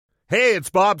Hey, it's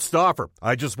Bob Stauffer.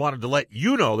 I just wanted to let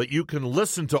you know that you can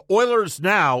listen to Oilers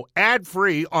Now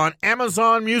ad-free on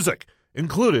Amazon Music,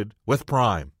 included with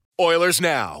Prime. Oilers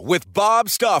Now with Bob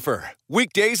Stauffer.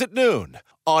 Weekdays at noon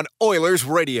on Oilers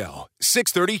Radio,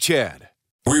 630 CHED.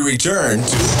 We return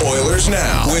to Oilers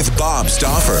Now with Bob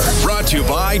Stauffer. Brought to you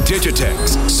by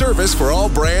Digitex. Service for all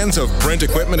brands of print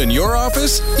equipment in your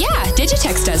office? Yeah,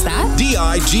 Digitex does that.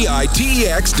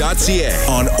 Digitex.ca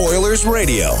on Oilers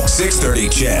Radio, 630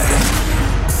 CHED.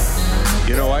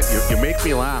 You know what? You make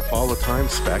me laugh all the time,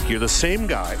 Spec. You're the same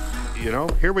guy. You know,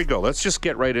 here we go. Let's just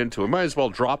get right into it. Might as well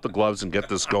drop the gloves and get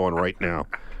this going right now.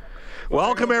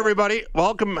 Welcome, everybody.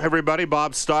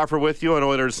 Bob Stauffer with you on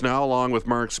Oilers Now, along with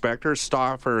Mark Spector.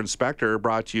 Stauffer and Spector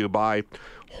brought to you by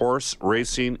Horse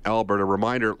Racing Alberta.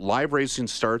 Reminder, live racing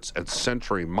starts at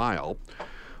Century Mile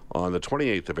on the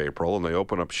 28th of April, and they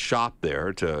open up shop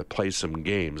there to play some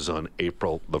games on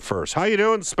April the 1st. How you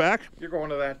doing, Spec? You're going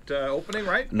to that opening,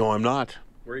 right? No, I'm not.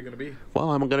 Where are you going to be?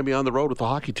 Well, I'm going to be on the road with the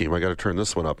hockey team. I got to turn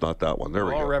this one up, not that one. There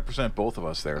we go. I'll represent both of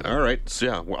us there. All right. So,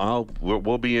 yeah,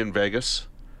 we'll be in Vegas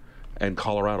and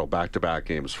Colorado, back-to-back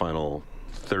games, final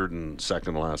third and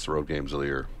second last road games of the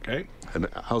year. Okay. And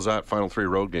how's that? Final three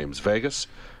road games: Vegas,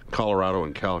 Colorado,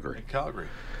 and Calgary.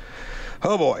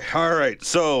 Oh boy! All right.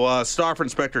 So Stauffer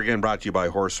and Spector again, brought to you by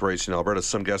Horse Racing Alberta.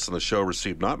 Some guests on the show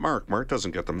received, not Mark. Mark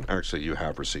doesn't get them. Actually, you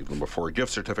have received them before.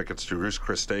 Gift certificates to Ruth's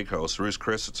Chris Steakhouse. Ruth's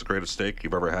Chris, it's the greatest steak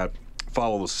you've ever had.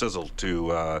 Follow the sizzle to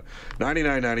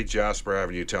 9990 Jasper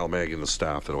Avenue. Tell Maggie and the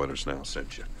staff that Oilers Now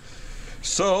sent you.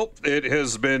 So it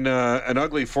has been an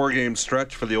ugly four-game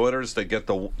stretch for the Oilers. They get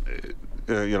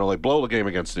they blow the game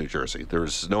against New Jersey.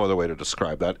 There's no other way to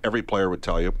describe that. Every player would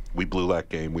tell you, we blew that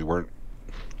game. We weren't.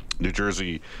 New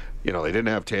Jersey, they didn't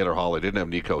have Taylor Hall. They didn't have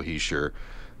Nico Hischier.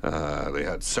 They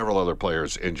had several other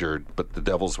players injured, but the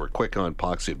Devils were quick on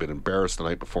pucks. They'd been embarrassed the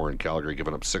night before in Calgary,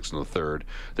 giving up 6 in the third.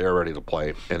 They were ready to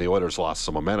play, and the Oilers lost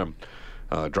some momentum,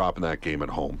 dropping that game at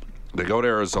home. They go to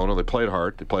Arizona. They played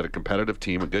hard. They played a competitive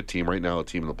team, a good team. Right now, a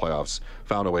team in the playoffs.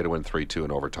 Found a way to win 3-2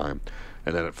 in overtime.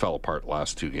 And then it fell apart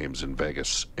last two games in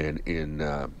Vegas and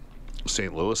in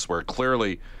St. Louis, where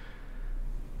clearly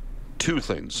two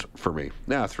things for me.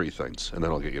 Three things, and then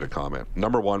I'll get you to comment.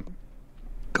 Number one,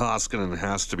 Koskinen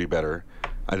has to be better.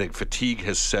 I think fatigue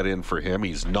has set in for him.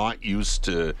 He's not used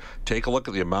to. Take a look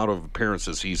at the amount of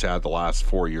appearances he's had the last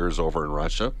 4 years over in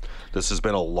Russia. This has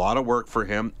been a lot of work for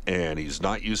him, and he's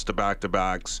not used to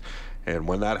back-to-backs. And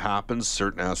when that happens,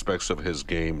 certain aspects of his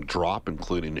game drop,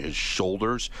 including his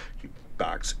shoulders. He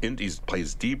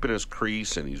plays deep in his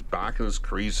crease, and he's back in his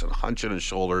crease and hunching his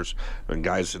shoulders. And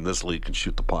guys in this league can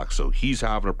shoot the puck. So he's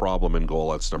having a problem in goal.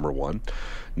 That's number one.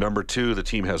 Number two, the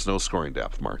team has no scoring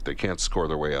depth, Mark. They can't score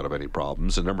their way out of any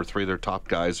problems. And number three, their top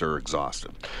guys are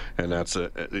exhausted. And that's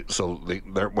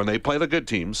when they play the good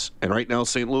teams, and right now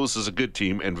St. Louis is a good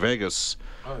team, and Vegas,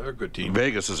 they're a good team.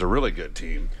 Vegas is a really good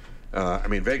team.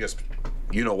 Vegas,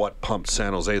 pumped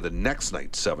San Jose the next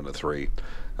night 7-3.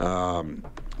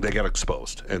 They got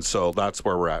exposed, and so that's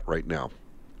where we're at right now.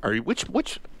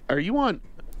 Which are you on?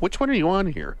 Which one are you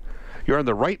on here? You're on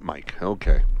the right mic.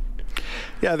 Okay.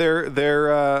 Yeah,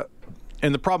 they're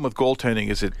and the problem with goaltending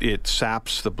is it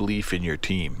saps the belief in your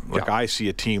team. Like, I see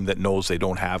a team that knows they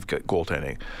don't have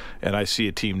goaltending, and I see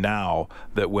a team now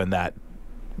that when that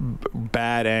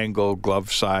bad angle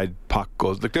glove side puck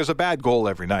goes, like, there's a bad goal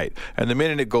every night, and the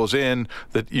minute it goes in,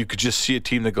 that you could just see a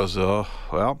team that goes, oh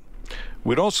well,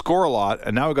 we don't score a lot,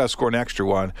 and now we got to score an extra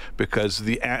one because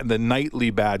the nightly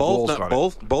bad goals on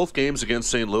it. Both games against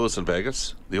St. Louis and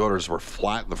Vegas, the Oilers were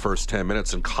flat in the first 10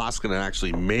 minutes, and Koskinen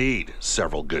actually made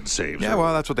several good saves. Yeah,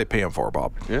 well, that's what they pay him for,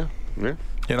 Bob. Yeah.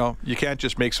 You can't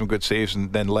just make some good saves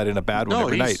and then let in a bad one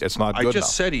every night. It's not good enough. I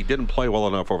just said he didn't play well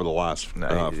enough over the last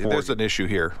 4 There's an issue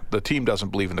here. The team doesn't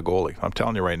believe in the goalie. I'm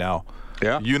telling you right now.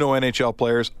 Yeah. You know NHL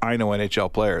players. I know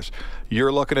NHL players.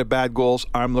 You're looking at bad goals.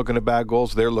 I'm looking at bad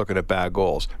goals. They're looking at bad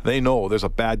goals. They know there's a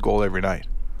bad goal every night,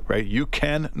 right? You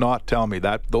cannot tell me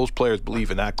that those players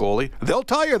believe in that goalie. They'll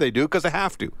tell you they do because they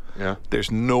have to. Yeah. There's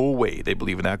no way they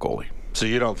believe in that goalie. So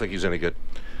you don't think he's any good?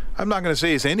 I'm not going to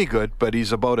say he's any good, but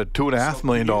he's about a $2.5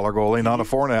 million goalie, not a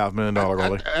 $4.5 million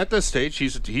goalie. At this stage,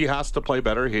 he has to play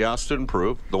better. He has to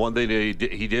improve. The one thing he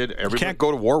did. You can't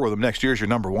go to war with him next year as your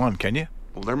number one, can you?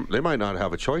 Well, they might not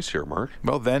have a choice here, Mark.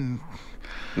 Well, then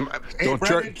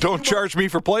Hey, don't charge me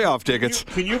for playoff tickets.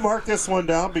 Can you mark this one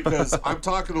down? Because I'm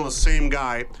talking to the same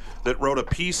guy that wrote a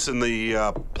piece in the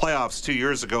playoffs 2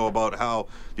 years ago about how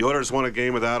the Oilers won a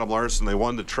game with Adam Larson. They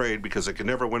won the trade because they could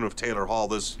never win with Taylor Hall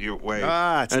this way.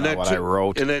 That's not what I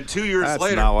wrote. And then 2 years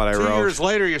later, not what I wrote. 2 years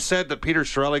later, you said that Peter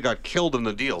Chiarelli got killed in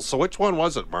the deal. So which one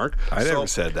was it, Mark? I never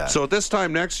said that. So at this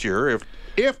time next year,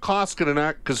 If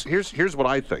Koskinen, because here's what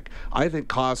I think. I think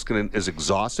Koskinen is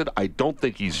exhausted. I don't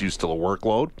think he's used to the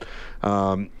workload.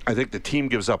 I think the team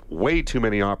gives up way too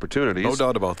many opportunities. No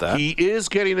doubt about that. He is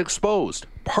getting exposed,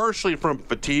 partially from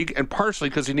fatigue and partially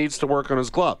because he needs to work on his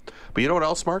glove. But you know what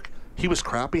else, Mark? He was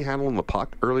crappy handling the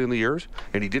puck early in the years,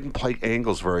 and he didn't play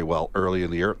angles very well early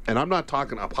in the year. And I'm not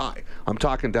talking up high. I'm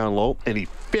talking down low, and he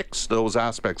fixed those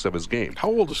aspects of his game. How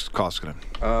old is Koskinen?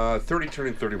 30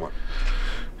 turning 31.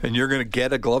 And you're going to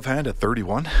get a glove hand at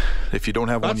 31 if you don't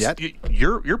have one yet?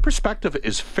 Your perspective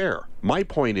is fair. My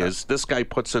point is this guy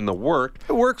puts in the work.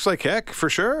 It works like heck, for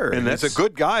sure. And he's a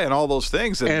good guy and all those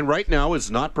things. And right now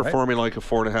is not performing like a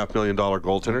 $4.5 million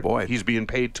goaltender. Oh, boy. He's being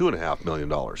paid $2.5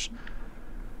 million.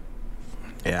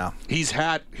 Yeah. He's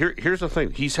had, here's the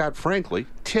thing, he's had, frankly,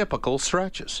 typical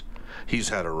stretches. He's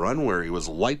had a run where he was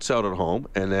lights out at home,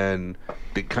 and then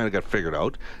it kind of got figured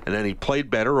out, and then he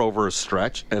played better over a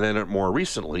stretch, and then more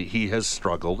recently, he has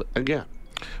struggled again.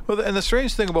 Well, and the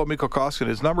strange thing about Mikko Koskinen,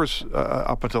 his numbers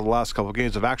up until the last couple of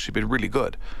games have actually been really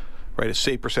good, right? His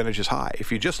save percentage is high.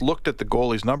 If you just looked at the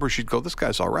goalie's numbers, you'd go, this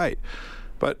guy's all right.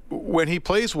 But when he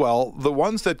plays well, the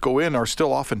ones that go in are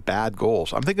still often bad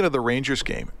goals. I'm thinking of the Rangers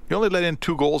game. He only let in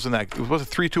 2 goals in that. Was it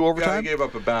 3-2 overtime? Yeah, he gave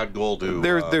up a bad goal to...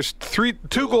 There's two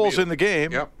goals in the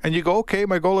game, yep. And you go, okay,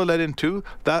 my goalie let in 2.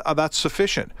 That's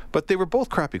sufficient. But they were both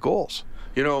crappy goals.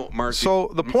 You know, Mark... So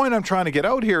the point I'm trying to get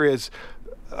out here is,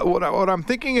 what I'm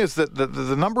thinking is that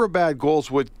the number of bad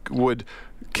goals would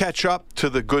catch up to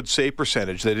the good save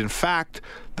percentage. That in fact,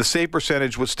 the save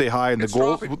percentage would stay high and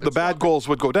the bad goals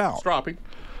would go down. It's dropping.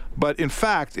 But in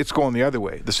fact, it's going the other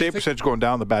way. The save percentage going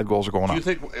down, the bad goals are going up. Do you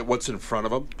think what's in front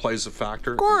of them plays a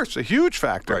factor? Of course, a huge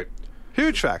factor. Right.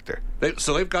 Huge factor.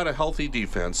 So they've got a healthy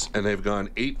defense, and they've gone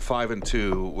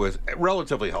 8-5-2 with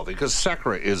relatively healthy, because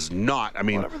Sekera is not, I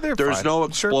mean, there's no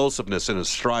explosiveness in his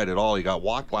stride at all. He got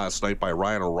walked last night by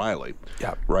Ryan O'Reilly.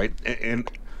 Yeah. Right? And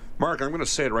Mark, I'm going to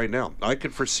say it right now. I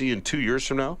could foresee in 2 years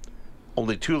from now,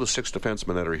 only 2 of the 6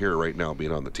 defensemen that are here right now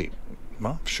being on the team.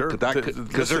 Well, sure.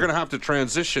 Because they're going to have to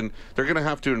transition. They're going to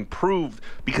have to improve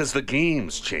because the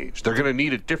game's changed. They're going to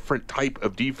need a different type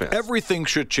of defense. Everything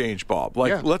should change, Bob.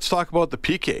 Let's talk about the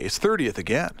PK. It's 30th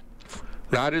again.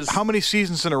 That is how many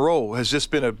seasons in a row has this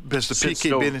been? Has the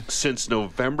PK been since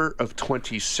November of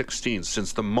 2016?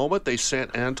 Since the moment they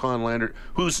sent Anton Lander,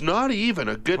 who's not even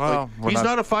a good. He's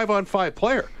not a 5-on-5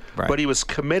 player, right. But he was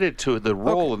committed to the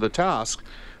role and the task.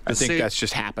 I think that's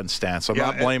just happenstance. I'm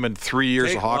not blaming 3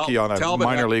 years of hockey on a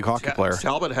minor league hockey player.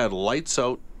 Talbot had lights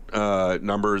out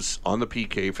numbers on the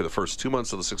PK for the first 2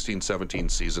 months of the 16-17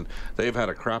 season. They've had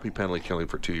a crappy penalty killing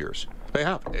for 2 years. They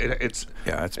have. It's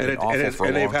been awful for a long time.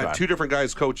 And they've had 2 different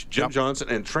guys coach, Jim Johnson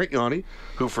and Trent Yanni,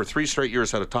 who for 3 straight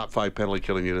years had a top 5 penalty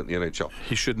killing unit in the NHL.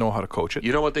 He should know how to coach it.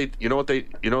 You know what they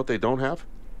don't have?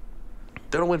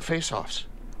 They don't win faceoffs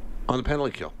on the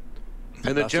penalty kill.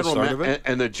 And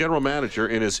the general manager,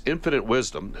 in his infinite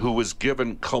wisdom, who was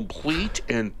given complete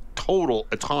and total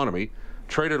autonomy,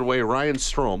 traded away Ryan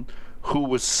Strome, who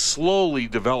was slowly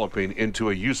developing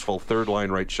into a useful third-line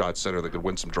right shot center that could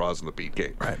win some draws in the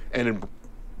PK, right. And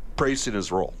embracing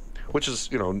his role, which is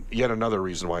yet another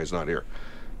reason why he's not here.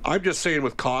 I'm just saying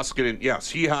with Koskinen, yes,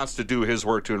 he has to do his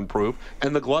work to improve,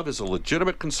 and the glove is a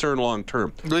legitimate concern long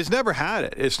term. Well, he's never had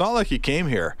it. It's not like he came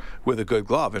here with a good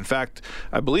glove. In fact,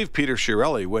 I believe Peter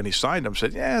Chiarelli, when he signed him,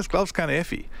 said, his glove's kind of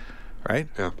iffy. Right?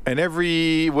 Yeah. And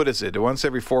once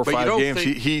every 4 or 5 games,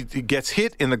 he gets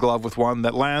hit in the glove with one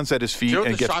that lands at his feet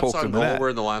and gets poked in the net. Do you know the shots on goal were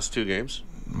in the last 2 games?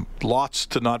 Lots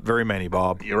to not very many,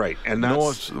 Bob. You're right. And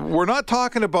we're not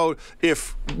talking about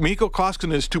if Mikko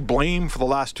Koskinen is to blame for the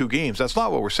last 2 games. That's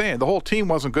not what we're saying. The whole team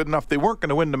wasn't good enough. They weren't going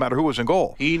to win no matter who was in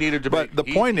goal. He needed to But the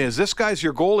point is, this guy's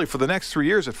your goalie for the next 3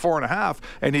 years at 4.5,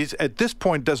 and he's at this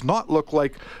point does not look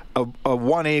like a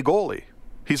 1A goalie.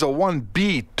 He's a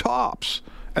 1B tops,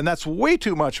 and that's way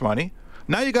too much money.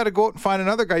 Now you got to go out and find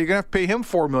another guy. You're going to have to pay him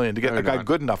 $4 million to get a guy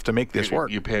good enough to make this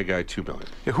work. You pay a guy $2 million.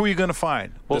 Who are you going to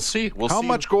find? We'll see. How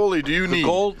much goalie do you need?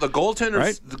 The goaltender,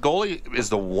 right? The goalie is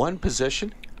the one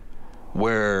position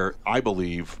where I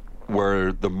believe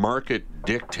where the market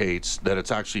dictates that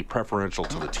it's actually preferential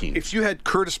to the team. If you had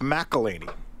Curtis McElhinney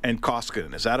and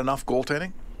Koskinen, is that enough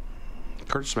goaltending?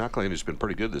 Curtis McElhinney's been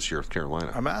pretty good this year with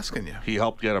Carolina. I'm asking you. He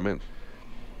helped get him in.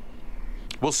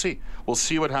 We'll see. We'll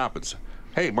see what happens.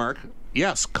 Hey, Mark.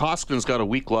 Yes, Koskinen's got a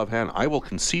weak glove hand. I will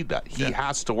concede that. He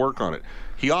has to work on it.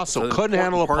 He also couldn't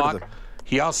handle a puck.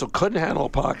 He also couldn't handle a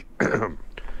puck.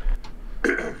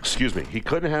 Excuse me. He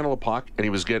couldn't handle a puck, and he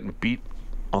was getting beat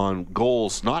on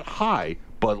goals, not high,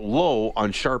 but low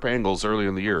on sharp angles early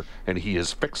in the year, and he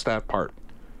has fixed that part.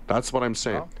 That's what I'm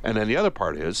saying. And then the other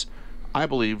part is, I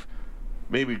believe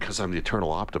maybe because I'm the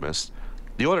eternal optimist,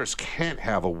 the Oilers can't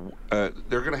have they're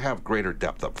going to have greater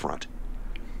depth up front.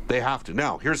 They have to.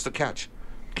 Now, here's the catch.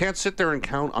 Can't sit there and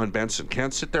count on Benson.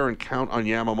 Can't sit there and count on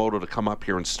Yamamoto to come up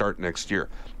here and start next year.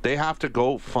 They have to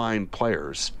go find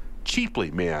players,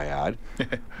 cheaply, may I add.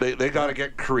 They got to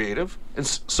get creative. And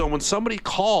so when somebody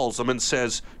calls them and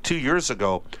says 2 years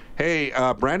ago, hey,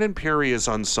 Brandon Pirri is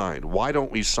unsigned. Why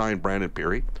don't we sign Brandon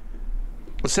Pirri?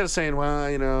 Instead of saying,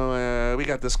 well, we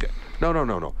got this guy. No.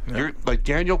 Yeah. You're like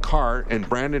Daniel Carr and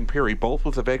Brandon Pirri, both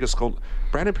with the Vegas Gold.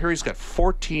 Brandon Pirri's got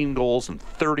 14 goals in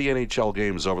 30 NHL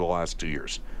games over the last 2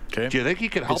 years. Okay. Do you think he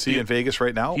can help? Is he in Vegas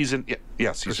right now? He's in.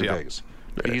 Yes, he's in Vegas.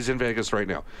 Okay. He's in Vegas right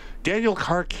now. Daniel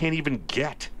Carr can't even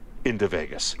get into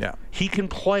Vegas. Yeah. He can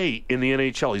play in the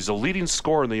NHL. He's a leading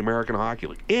scorer in the American Hockey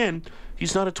League, and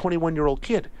he's not a 21-year-old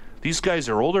kid. These guys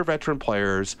are older veteran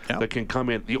players that can come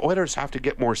in. The Oilers have to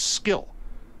get more skill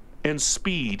and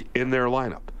speed in their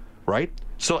lineup, right?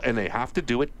 So, and they have to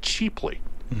do it cheaply,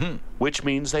 which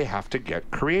means they have to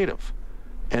get creative.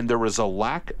 And there was a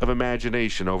lack of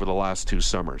imagination over the last 2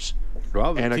 summers.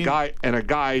 Well, and a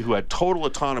guy who had total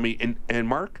autonomy. And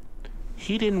Mark,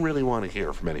 he didn't really want to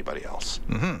hear from anybody else.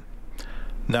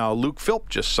 Now, Luke Philp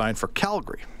just signed for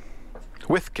Calgary,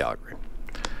 with Calgary.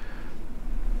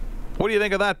 What do you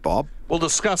think of that, Bob? We'll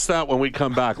discuss that when we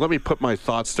come back. Let me put my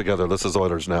thoughts together. This is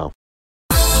Oilers Now.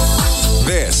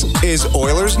 This is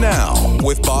Oilers Now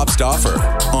with Bob Stauffer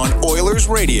on Oilers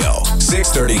Radio,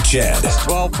 630 CHED.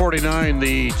 12:49,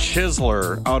 the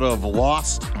Chiseler out of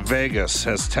Las Vegas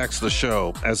has texted the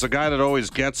show. As a guy that always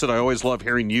gets it, I always love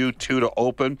hearing you two to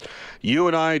open. You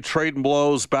and I trading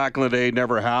blows back in the day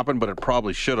never happened, but it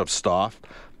probably should have, Staff.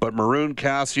 But Maroon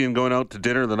Kassian going out to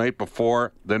dinner the night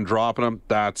before, then dropping him,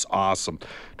 that's awesome.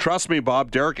 Trust me, Bob,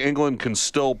 Derek England can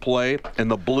still play, and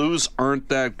the Blues aren't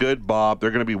that good, Bob. They're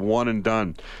going to be one and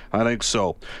done. I think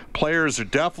so. Players are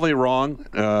definitely wrong.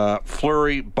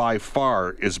 Fleury, by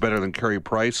far, is better than Carey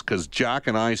Price, because Jack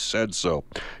and I said so.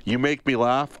 You make me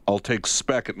laugh, I'll take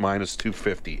Speck at minus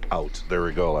 250 out. There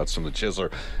we go. That's from the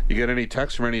Chiseler. You get any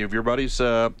texts from any of your buddies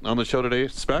on the show today,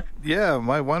 Speck? Yeah,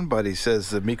 my one buddy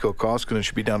says that Mikko Koskinen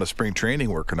should be down to spring training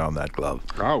working on that glove.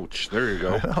 Ouch. There you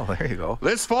go. Oh, there you go.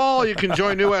 This fall, you can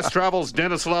join New West Travel's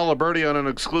Dennis Laliberti on an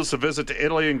exclusive visit to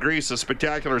Italy and Greece, a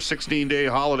spectacular 16-day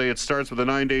holiday. It starts with a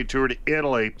 9-day tour to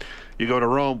Italy. You go to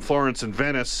Rome, Florence, and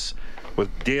Venice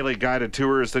with daily guided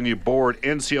tours. Then you board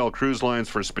NCL Cruise Lines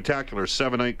for a spectacular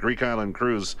 7-night Greek island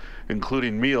cruise,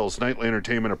 including meals, nightly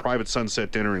entertainment, a private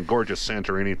sunset dinner, and gorgeous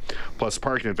Santorini, plus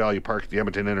parking at Value Park at the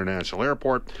Edmonton International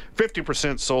Airport.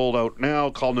 50% sold out now.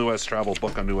 Call New West Travel.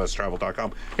 Book on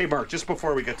newwesttravel.com. Hey, Mark, just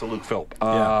before we get to Luke Philp,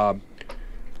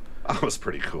 that was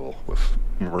pretty cool with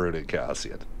Maroon and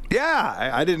Kassian.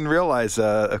 Yeah, I didn't realize,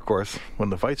 of course, when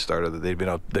the fight started that they'd been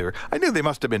out there. I knew they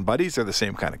must have been buddies. They're the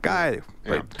same kind of guy.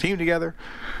 They played team together.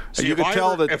 See, you could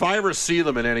tell that if I ever see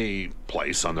them in any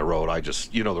place on the road, I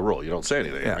just, you know the rule. You don't say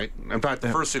anything, right? In fact,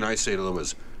 the first thing I say to them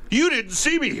is, "You didn't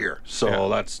see me here." So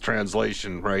that's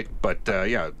translation, right? But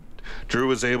Drew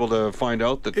was able to find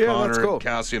out that Connor and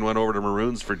Kassian went over to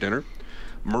Maroon's for dinner.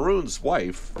 Maroon's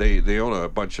wife, they own a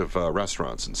bunch of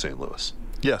restaurants in St. Louis.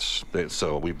 Yes.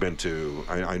 So we've been to,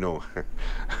 I know,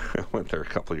 I went there a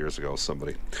couple of years ago,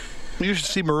 somebody. You should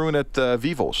see Maroon at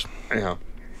Vivo's. Yeah.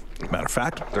 Matter of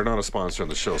fact. They're not a sponsor on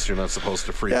the show, so you're not supposed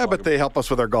to free Yeah, but they help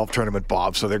us with our golf tournament,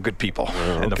 Bob, so they're good people.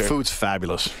 And the food's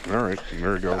fabulous. All right.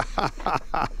 There we go.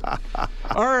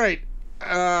 All right.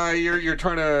 You're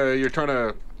trying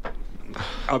to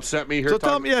upset me here. So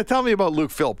tell me about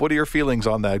Luke Philp. What are your feelings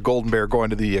on that Golden Bear going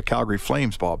to the Calgary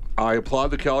Flames, Bob? I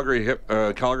applaud the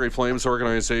Calgary Flames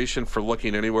organization for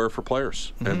looking anywhere for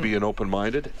players and being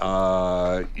open-minded.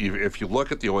 If you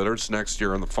look at the Oilers next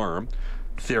year on the farm,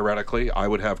 theoretically, I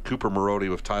would have Cooper Marody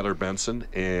with Tyler Benson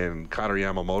and Connor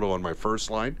Yamamoto on my first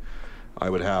line. I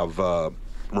would have Ryan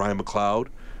McLeod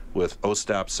with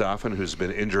Ostap Safin, who's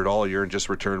been injured all year and just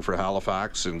returned for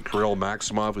Halifax, and Kirill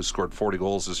Maximov, who scored 40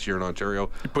 goals this year in Ontario.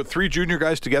 You put 3 junior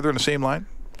guys together in the same line?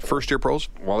 First-year pros?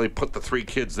 Well, they put the 3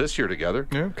 kids this year together.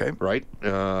 Yeah, okay. Right?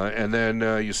 And then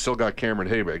you still got Cameron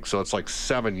Habig, so it's like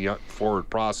 7 young forward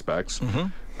prospects.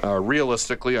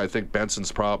 Realistically, I think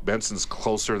Benson's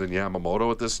closer than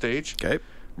Yamamoto at this stage. Okay.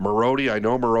 Marody, I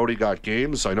know Marody got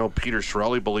games. I know Peter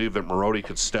Chiarelli believed that Marody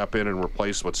could step in and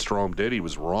replace what Strome did. He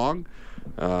was wrong.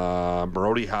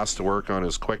 Marody has to work on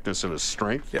his quickness and his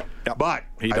strength. Yeah. But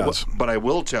he does. But I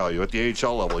will tell you, at the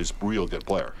AHL level, he's a real good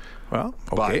player. Well,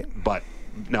 okay. But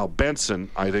now Benson,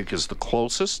 I think, is the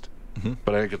closest.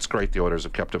 But I think it's great the Oilers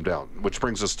have kept him down. Which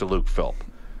brings us to Luke Philp.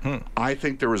 I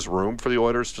think there was room for the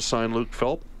Oilers to sign Luke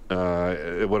Philp.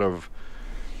 It would have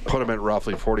put him at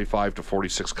roughly 45 to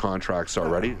 46 contracts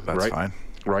already. That's right? fine.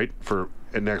 Right, for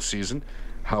next season.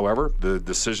 However, the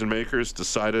decision makers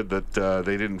decided that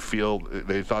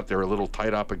they thought they were a little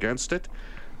tight up against it.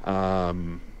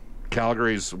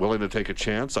 Calgary's willing to take a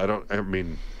chance.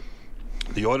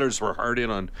 The Oilers were hard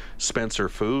in on Spencer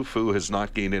Fu. Fu has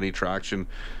not gained any traction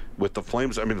with the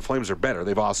Flames. I mean, the Flames are better.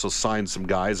 They've also signed some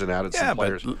guys and added some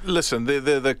players. But listen,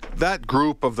 that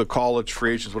group of the college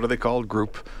free agents, what are they called?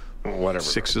 Group whatever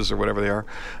sixes or whatever they are.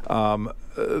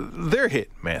 They're hit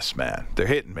and miss, man. They're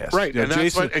hit and miss. Right,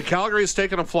 and Calgary's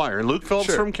taken a flyer. And Luke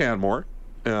Phillips from Canmore.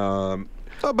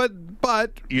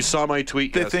 But you saw my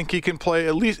tweet. They think he can play.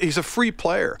 At least he's a free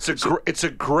player. It's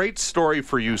a great story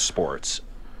for U Sports.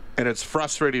 And it's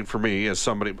frustrating for me as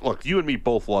somebody. Look, you and me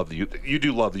both love you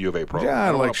do love the U of A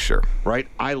program. Yeah, sure. Right?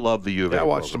 I love the U of A I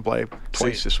watched them play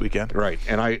twice this weekend. Right.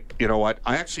 And you know what?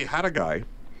 I actually had a guy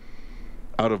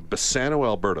out of Bassano,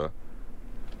 Alberta,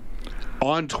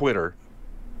 on Twitter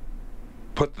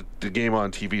put the game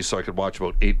on TV so I could watch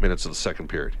about 8 minutes of the second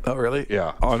period. Oh, really?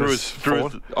 Yeah. Through his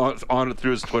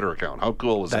Twitter account. How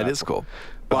cool was that? That is cool.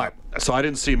 But so I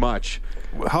didn't see much.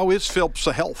 How is Phillips'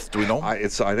 health? Do we know? I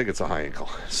think it's a high ankle,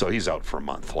 so he's out for a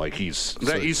month. Like he's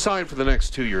signed for the next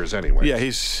 2 years anyway. Yeah,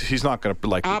 he's not going to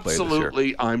likely play this year.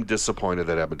 Absolutely, I'm disappointed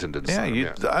that Edmonton didn't sign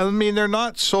him. I mean, they're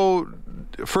not so.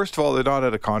 First of all, they're not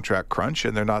at a contract crunch,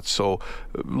 and they're not so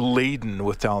laden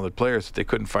with talented players that they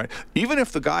couldn't find. Even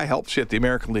if the guy helps you at the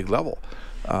American League level,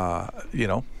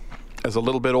 as a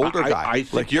little bit older guy. I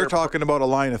think like you're talking about a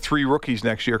line of 3 rookies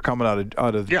next year coming out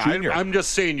of junior. I'm just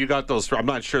saying you got those. I'm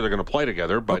not sure they're going to play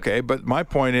together. But okay, but my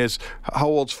point is, how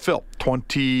old's Phil?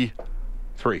 23.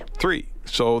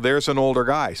 So there's an older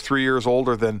guy. He's 3 years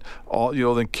older than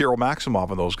Kirill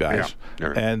Maximov and those guys.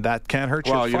 Yeah. And that can't hurt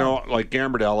you. Well, like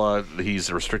Gambardella, he's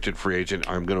a restricted free agent.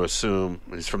 I'm going to assume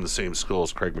he's from the same school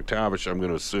as Craig McTavish. I'm going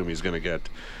to assume he's going to get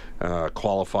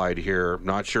qualified here.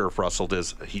 Not sure if Russell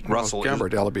does.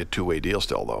 Gambardella will be a 2-way deal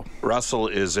still, though. Russell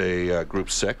is a Group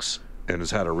 6 and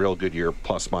has had a real good year,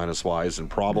 plus minus wise, and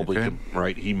probably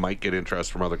he might get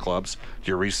interest from other clubs.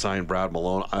 Do you re-sign Brad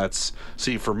Malone?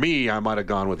 For me, I might have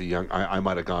gone with a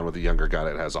younger guy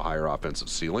that has a higher offensive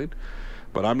ceiling,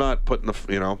 but I'm not putting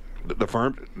the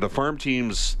farm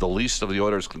team's the least of the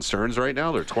Oilers' concerns right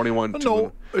now. They're 21.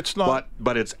 No, it's not.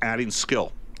 But it's adding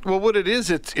skill. Well, what it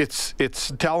is,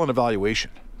 it's talent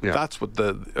evaluation. Yeah. That's what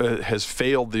has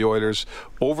failed the Oilers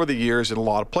over the years in a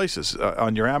lot of places.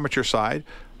 On your amateur side,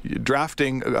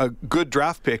 drafting a good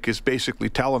draft pick is basically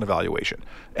talent evaluation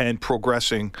and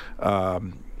progressing.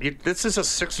 This is a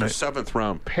 6th or 7th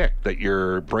round pick that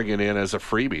you're bringing in as a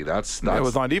freebie. That's it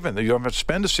was not even. You don't have to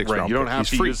spend a 6th round. You don't have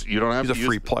to use. You don't have He's a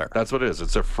free player. That's what it is.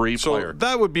 It's a free player. So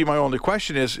that would be my only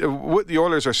question: is what the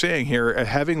Oilers are saying here,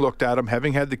 having looked at him,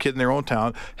 having had the kid in their own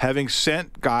town, having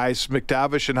sent guys,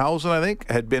 McTavish and Housen, I think,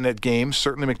 had been at games.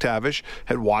 Certainly, McTavish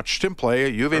had watched him play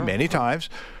at U of A many times.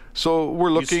 So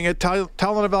we're looking at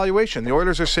talent evaluation. The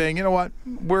Oilers are saying, you know what,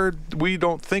 we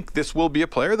don't think this will be a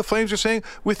player. The Flames are saying,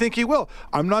 we think he will.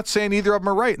 I'm not saying either of them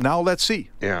are right. Now let's see.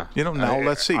 Yeah.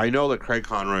 Let's see. I know that Craig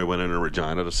Conroy went into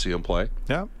Regina to see him play.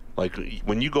 Yeah. Like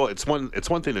when you go, it's one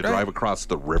thing to drive across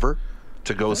the river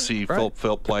to go see Phil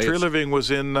play. Treliving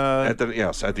was in at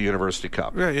the University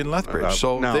Cup. Yeah, in Lethbridge.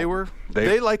 So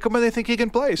they like him and they think he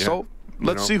can play. Yeah. So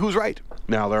let's see who's right.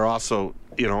 Now they're also.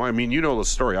 The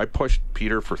story. I pushed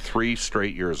Peter for 3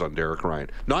 straight years on Derek Ryan.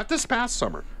 Not this past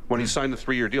summer when he signed the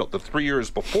 3-year deal. The 3 years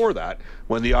before that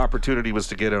when the opportunity was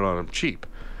to get in on him cheap.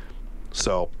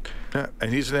 So, yeah,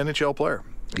 and he's an NHL player.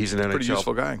 He's an pretty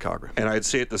useful guy in Calgary. And I'd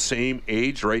say at the same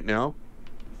age right now,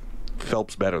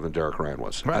 Phelps better than Derek Ryan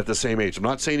was. Right. At the same age. I'm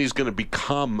not saying he's going to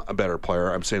become a better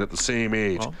player. I'm saying at the same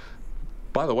age. Well,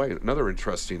 by the way, another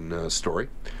interesting story.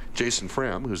 Jason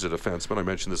Fram, who's a defenseman, I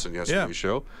mentioned this in yesterday's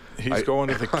show. He's going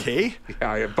to the K? Yeah,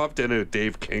 I bumped into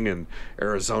Dave King in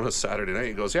Arizona Saturday night.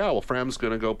 He goes, Fram's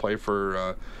going to go play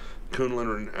for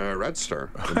Kunlun and Red Star.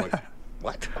 I'm like,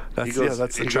 what? That's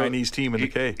the Chinese team in the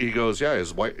K. He goes,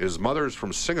 his mother's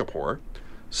from Singapore,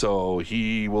 so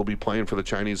he will be playing for the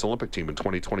Chinese Olympic team in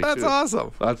 2022. That's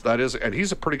awesome. That is, and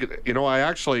he's a pretty good,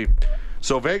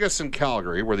 so Vegas and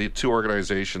Calgary were the 2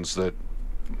 organizations that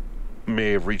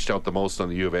may have reached out the most on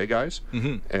the U of A guys,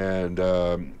 and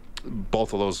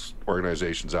both of those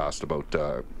organizations asked about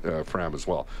Fram as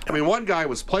well. I mean, one guy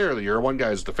was player of the year, one guy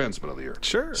is defenseman of the year.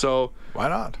 Sure. So why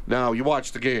not? Now you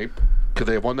watch the game. Could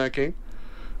they have won that game?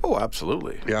 Oh,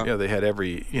 absolutely. Yeah. They had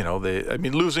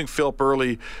losing Philp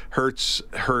early hurts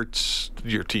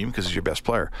your team because he's your best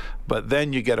player. But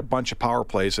then you get a bunch of power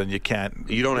plays and you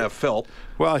don't have Philp.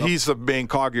 Well, he's the main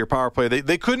cog of your power play.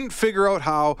 They couldn't figure out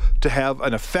how to have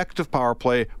an effective power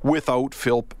play without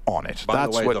Philp on it. By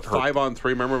the way, the 5-on-3,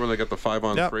 remember when they got the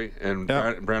 5-on-3 and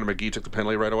Brandon McGee took the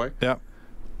penalty right away? Yeah.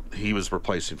 He was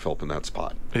replacing Philp in that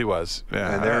spot. He was.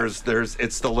 Yeah. And it's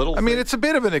the little thing. it's a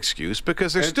bit of an excuse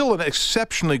because they're still an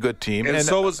exceptionally good team. And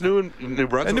so is New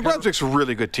Brunswick. And New Brunswick's a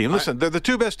really good team. Listen, they're the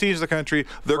two best teams in the country.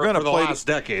 They're going to play the last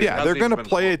decade. Yeah, they're going to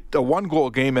play a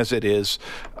one-goal game as it is.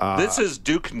 This is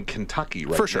Duke and Kentucky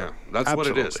right for sure. now. That's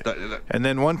Absolutely. what it is. And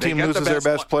then one team loses their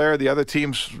best player. The other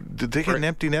teams, did they get an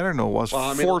empty netter? No, it was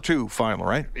 4-2 final,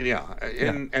 right? Yeah.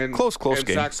 And close and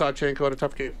game. Zach Sawchenko had a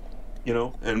tough game.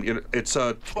 It's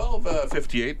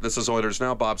 12:58. This is Oilers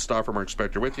Now. Bob Stauffer, Mark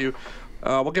Spector with you.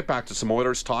 We'll get back to some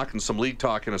Oilers talk and some league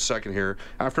talk in a second here.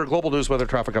 After a global news weather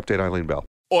traffic update, Eileen Bell.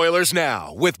 Oilers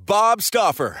Now with Bob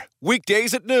Stauffer.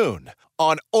 Weekdays at noon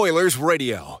on Oilers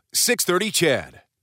Radio, 630 CHED.